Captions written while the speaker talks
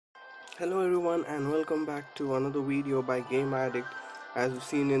Hello everyone and welcome back to another video by GameAddict. As we've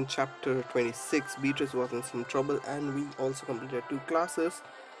seen in chapter 26, Beatrice was in some trouble and we also completed two classes.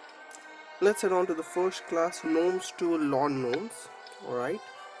 Let's head on to the first class, Gnomes to Lawn Gnomes. Alright,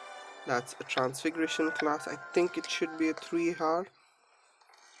 that's a Transfiguration class. I think it should be a 3 hour.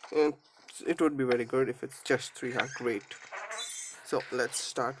 And it would be very good if it's just 3 hour, great. So let's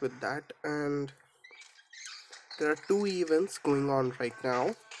start with that, and there are two events going on right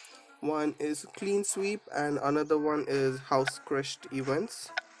now. One is clean sweep and another one is house crushed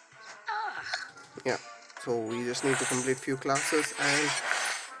events. Yeah, so we just need to complete few classes and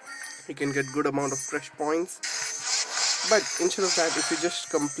we can get good amount of crush points. But instead of that, if you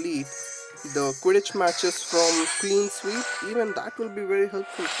just complete the Quidditch matches from clean sweep, even that will be very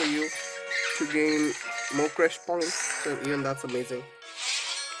helpful for you to gain more crush points. So even that's amazing.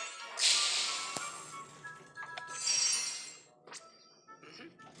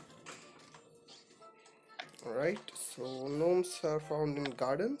 Alright, so gnomes are found in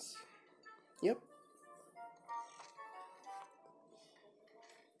gardens. Yep.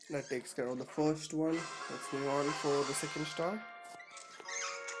 That takes care of the first one. Let's move on for the second star.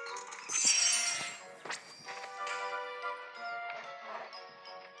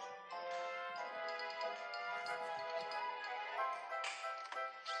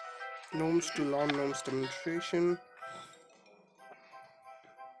 Gnomes to lawn gnomes demonstration.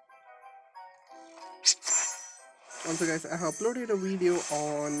 Also guys, I have uploaded a video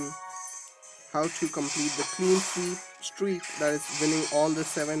on how to complete the clean sweep streak, that is winning all the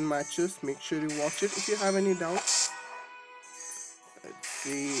 7 matches. Make sure you watch it if you have any doubts. Let's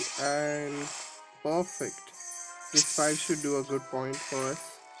see, and perfect. This 5 should do a good point for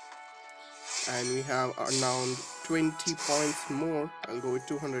us. And we have around 20 points more. I'll go with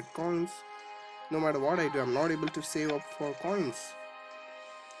 200 coins. No matter what I do, I'm not able to save up for coins.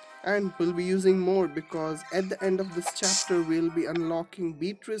 And we'll be using more because at the end of this chapter we'll be unlocking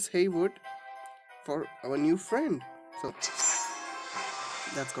Beatrice Hagrid for our new friend. So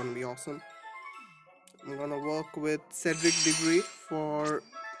that's gonna be awesome. I'm gonna work with Cedric Degree for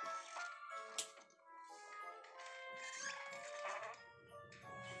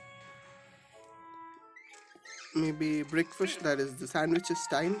maybe breakfast, that is the sandwiches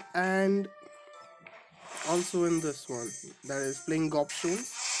time, and also in this one, that is playing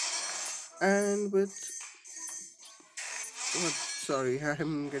gobstones. And with what? Sorry,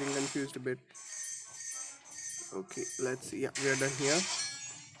 I'm getting confused a bit. Okay, let's see. Yeah, we are done here.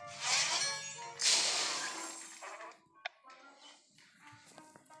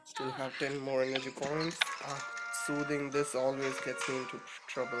 Still have 10 more energy coins. Soothing this always gets me into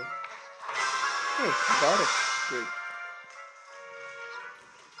trouble. Hey, got it. Great.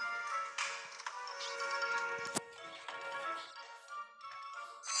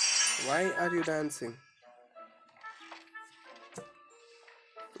 Why are you dancing?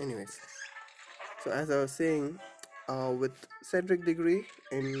 Anyways, so as I was saying, with Cedric Degree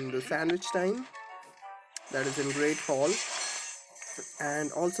in the sandwich time, that is in Great Hall,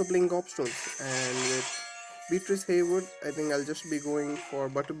 and also playing gobstones, and with Beatrice Hagrid, I think I'll just be going for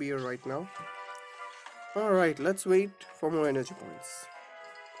butterbeer right now. Alright, let's wait for more energy points.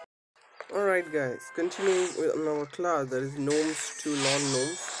 Alright guys, continuing with our class, that is Gnomes to Lawn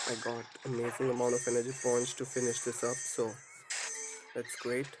Gnomes. I got amazing amount of energy points to finish this up, so that's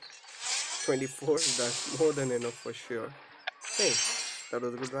great. 24, that's more than enough for sure. Hey, that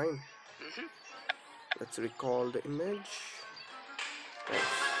was a good rhyme. Let's recall the image. Nice.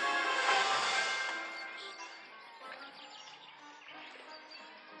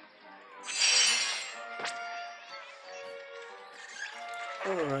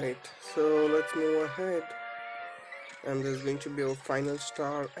 Alright, so let's move ahead. And there's going to be our final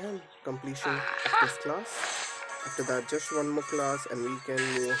star and completion of this class. After that, just one more class and we can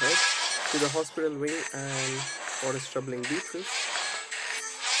move ahead to the hospital wing and what is troubling Beatrice.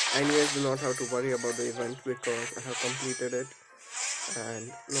 And you guys do not have to worry about the event because I have completed it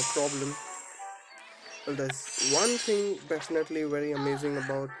and no problem. Well, there's one thing definitely very amazing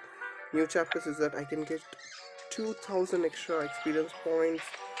about new chapters is that I can get 2000 extra experience points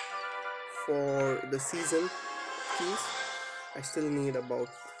for the season keys. I still need about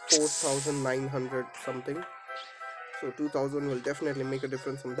 4900 something, so 2000 will definitely make a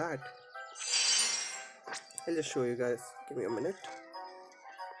difference on that. I'll just show you guys, give me a minute.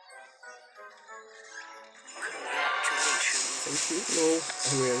 Thank you. No,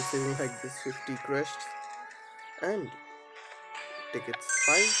 and we are receiving like this 50 crests and tickets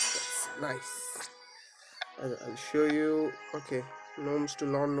 5. That's nice. I'll show you. Okay, Gnomes to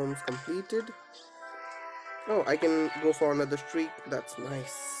Lawn Gnomes completed. Oh, I can go for another streak. That's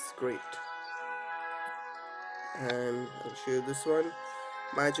nice. Great. And I'll show you this one.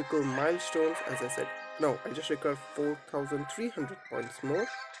 Magical milestones, as I said. No, I just required 4,300 points more.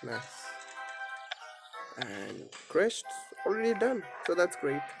 Nice. And crests already done. So that's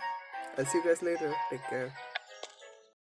great. I'll see you guys later. Take care.